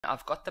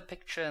I've got the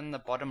picture in the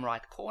bottom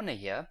right corner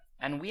here,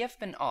 and we have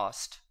been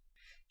asked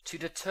to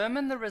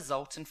determine the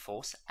resultant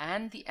force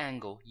and the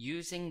angle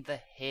using the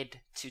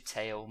head to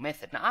tail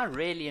method. Now I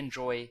really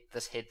enjoy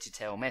this head to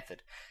tail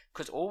method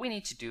because all we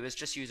need to do is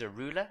just use a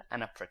ruler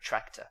and a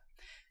protractor.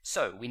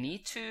 So we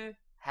need to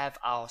have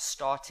our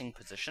starting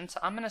position. So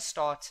I'm going to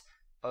start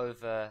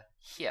over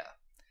here.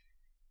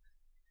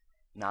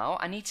 Now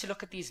I need to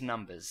look at these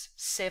numbers: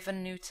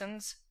 7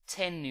 newtons,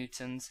 10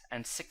 newtons,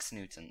 and 6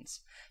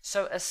 newtons.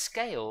 So a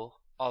scale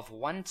of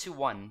 1 to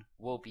 1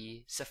 will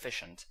be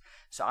sufficient.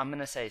 So I'm going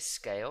to say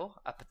scale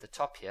up at the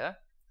top here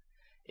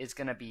is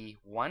going to be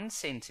 1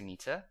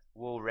 centimeter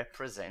will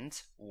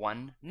represent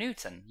 1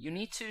 newton. You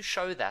need to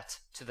show that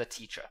to the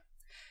teacher.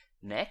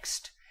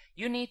 Next,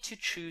 you need to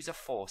choose a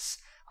force,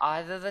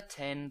 either the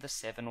 10, the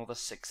 7, or the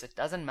 6. It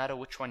doesn't matter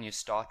which one you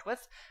start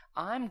with.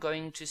 I'm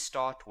going to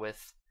start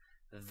with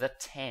the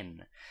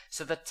 10.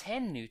 So the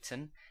 10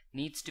 newton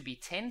needs to be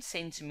 10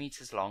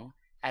 centimeters long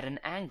at an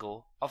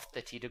angle of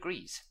 30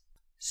 degrees.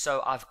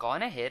 So I've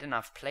gone ahead and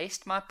I've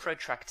placed my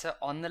protractor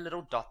on the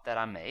little dot that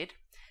I made,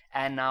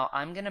 and now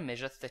I'm going to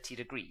measure 30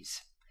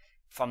 degrees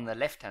from the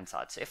left hand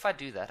side. So if I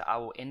do that, I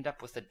will end up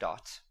with a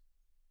dot,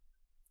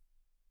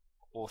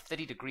 or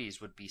 30 degrees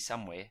would be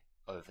somewhere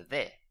over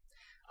there.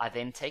 I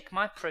then take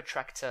my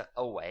protractor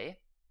away,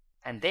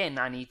 and then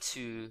I need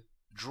to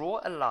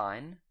draw a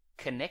line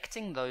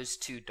connecting those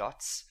two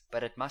dots,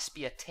 but it must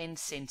be a 10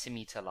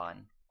 centimeter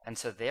line. And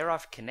so there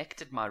I've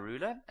connected my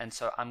ruler, and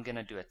so I'm going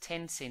to do a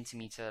 10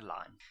 centimeter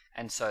line.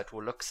 And so it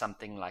will look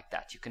something like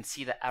that. You can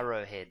see the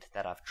arrowhead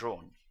that I've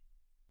drawn.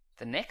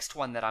 The next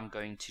one that I'm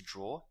going to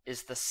draw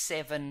is the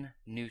 7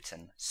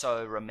 newton.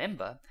 So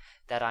remember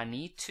that I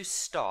need to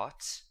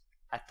start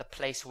at the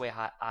place where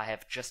I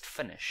have just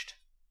finished.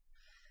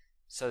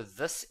 So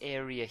this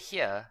area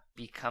here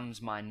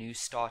becomes my new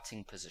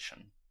starting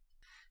position.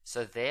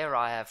 So there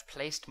I have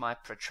placed my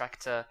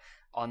protractor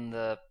on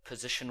the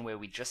position where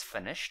we just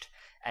finished,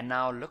 and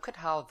now look at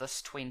how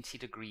this 20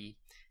 degree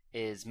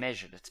is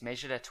measured. It's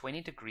measured at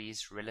 20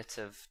 degrees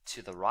relative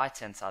to the right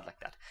hand side like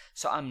that.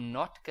 So I'm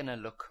not going to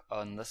look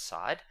on this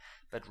side,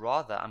 but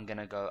rather I'm going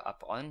to go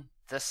up on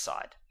this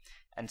side,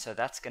 and so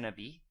that's going to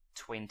be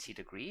 20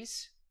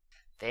 degrees.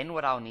 Then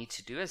what I'll need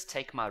to do is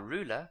take my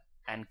ruler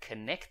and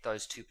connect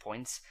those 2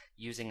 points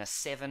using a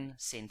 7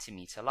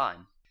 centimeter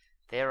line.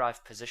 There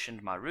I've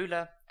positioned my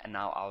ruler, and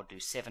now I'll do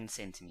 7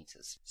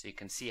 centimeters. So you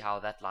can see how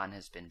that line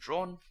has been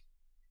drawn.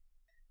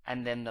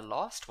 And then the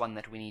last one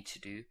that we need to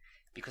do,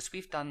 because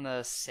we've done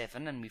the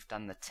 7 and we've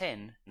done the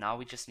 10, now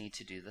we just need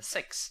to do the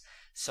 6.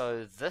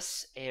 So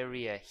this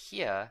area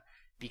here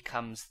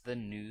becomes the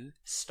new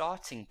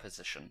starting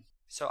position.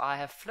 So I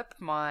have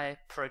flipped my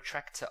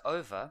protractor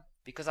over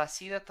because I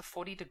see that the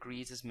 40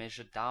 degrees is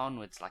measured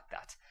downwards like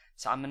that.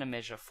 So I'm going to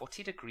measure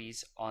 40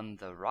 degrees on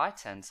the right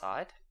hand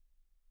side.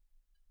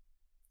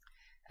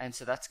 And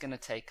so that's going to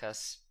take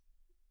us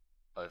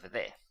over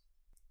there.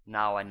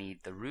 Now I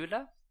need the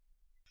ruler,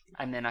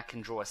 and then I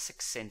can draw a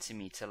 6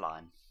 centimeter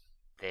line.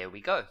 There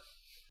we go.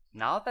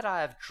 Now that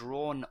I have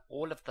drawn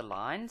all of the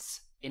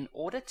lines, in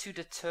order to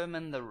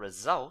determine the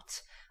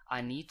result,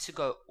 I need to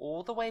go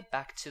all the way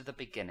back to the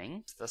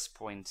beginning, this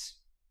point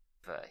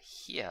over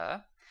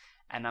here,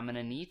 and I'm going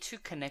to need to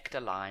connect a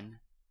line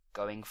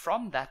going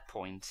from that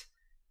point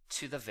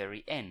to the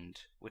very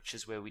end, which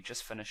is where we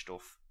just finished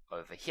off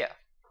over here.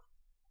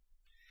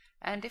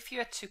 And if you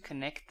had to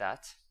connect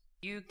that,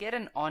 you get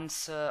an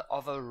answer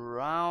of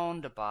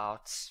around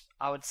about,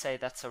 I would say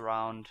that's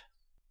around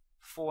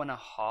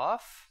 4.5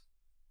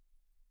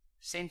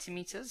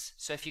 centimeters.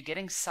 So if you're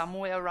getting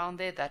somewhere around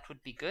there, that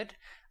would be good.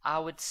 I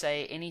would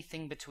say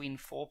anything between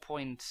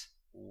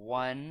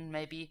 4.1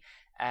 maybe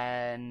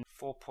and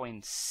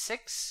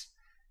 4.6,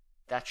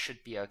 that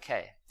should be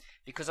okay.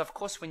 Because of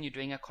course when you're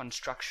doing a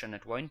construction,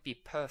 it won't be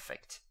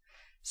perfect.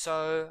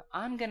 So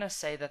I'm going to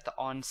say that the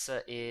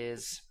answer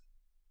is,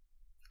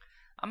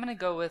 I'm going to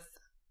go with,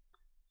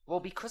 well,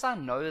 because I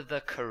know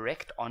the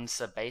correct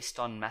answer based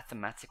on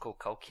mathematical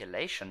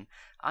calculation,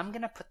 I'm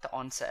going to put the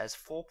answer as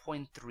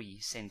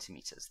 4.3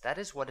 centimeters. That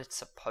is what it's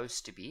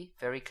supposed to be,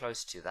 very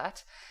close to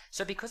that.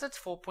 So because it's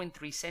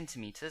 4.3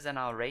 centimeters and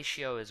our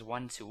ratio is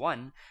 1 to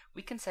 1,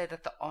 we can say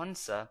that the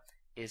answer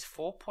is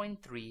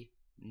 4.3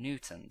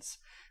 newtons.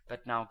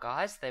 But now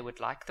guys, they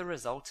would like the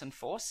resultant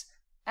force,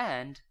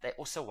 and they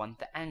also want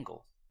the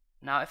angle.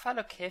 Now if I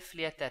look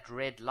carefully at that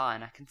red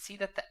line, I can see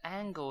that the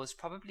angle is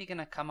probably going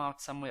to come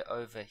out somewhere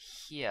over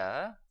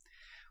here,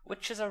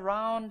 which is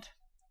around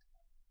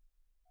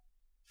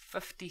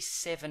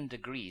 57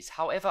 degrees.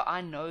 However,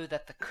 I know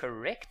that the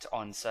correct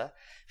answer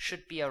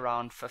should be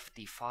around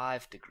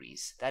 55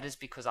 degrees. That is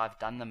because I've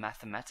done the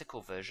mathematical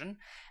version,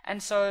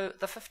 and so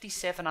the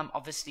 57 I'm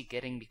obviously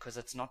getting because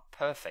it's not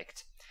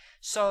perfect.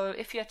 So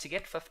if you had to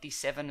get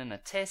 57 in a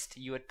test,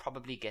 you would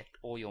probably get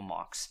all your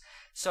marks.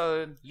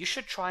 So you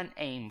should try and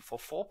aim for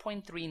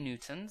 4.3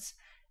 newtons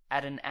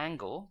at an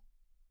angle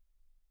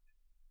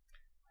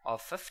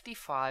of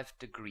 55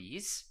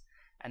 degrees,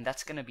 and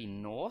that's going to be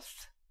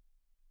north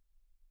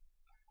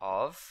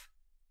of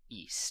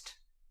east.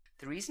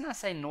 The reason I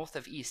say north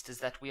of east is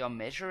that we are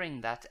measuring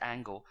that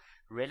angle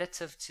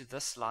relative to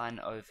this line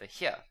over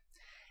here.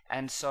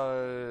 And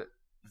so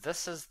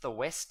this is the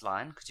west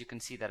line, because you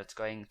can see that it's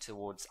going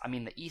towards,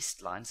 the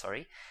east line,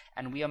 sorry,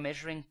 and we are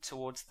measuring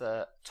towards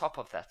the top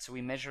of that, so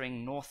we're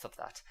measuring north of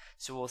that.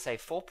 So we'll say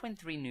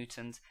 4.3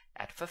 newtons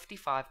at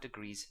 55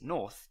 degrees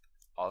north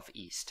of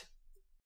east.